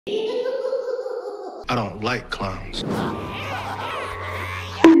I don't like clowns.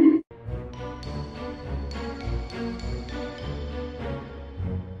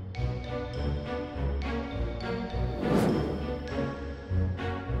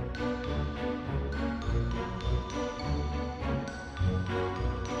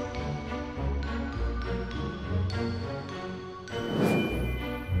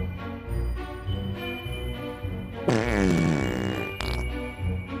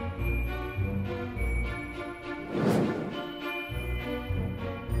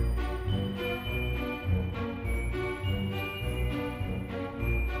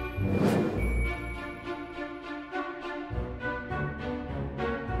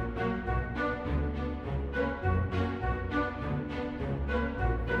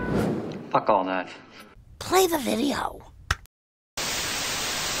 Fuck all that. Play the video.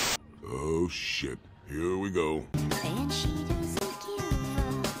 Oh shit, here we go. And she doesn't give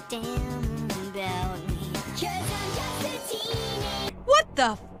a damn about me. 'Cause I'm just a teenage. What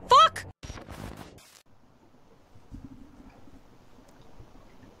the fuck?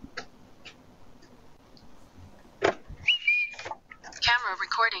 Camera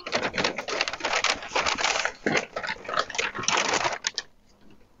recording.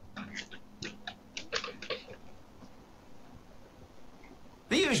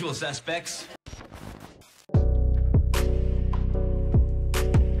 The usual suspects.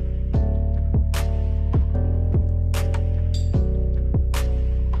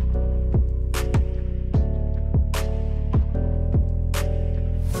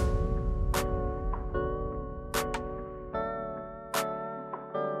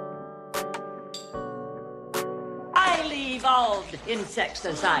 Highly evolved insect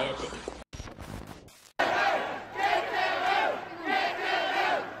society.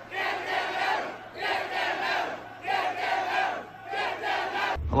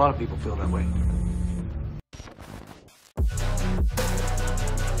 A lot of people feel that way.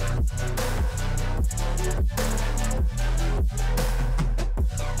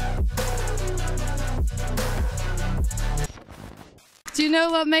 Do you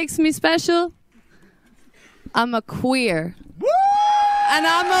know what makes me special? I'm a queer. Woo! And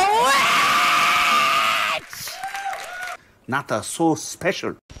I'm a witch! Not so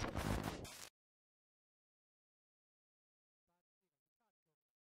special.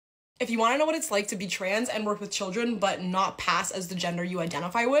 If you want to know what it's like to be trans and work with children but not pass as the gender you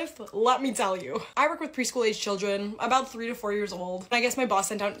identify with, let me tell you. I work with preschool age children, about 3 to 4 years old. I guess my boss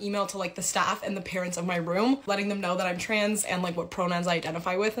sent out an email to like the staff and the parents of my room, letting them know that I'm trans and like what pronouns I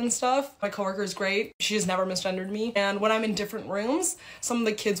identify with and stuff. My coworker is great. She has never misgendered me. And when I'm in different rooms, some of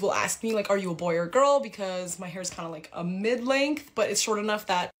the kids will ask me like, are you a boy or a girl? Because my hair is kind of like a mid-length, but it's short enough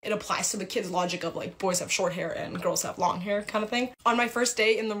that it applies to the kids' logic of like boys have short hair and girls have long hair kind of thing. On my first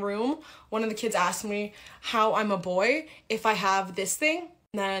day in the room, one of the kids asked me how I'm a boy if I have this thing.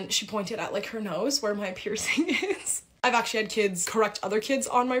 And then she pointed at like her nose where my piercing is. I've actually had kids correct other kids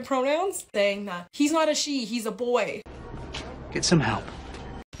on my pronouns, saying that he's not a she, he's a boy. Get some help.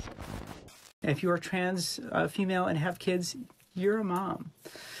 If you're trans female and have kids, you're a mom.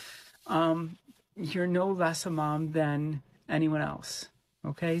 You're no less a mom than anyone else.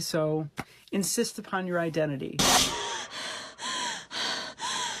 Okay, so insist upon your identity.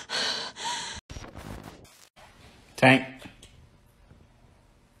 Tank.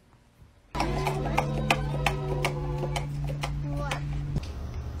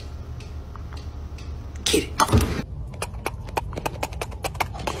 Get it.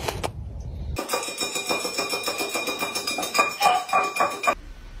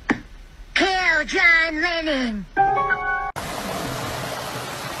 Kill John Lennon.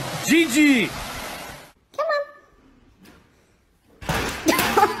 Gigi.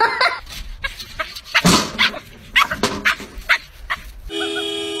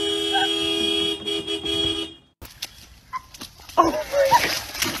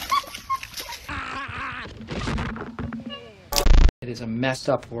 It is a messed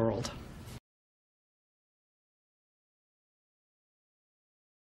up world.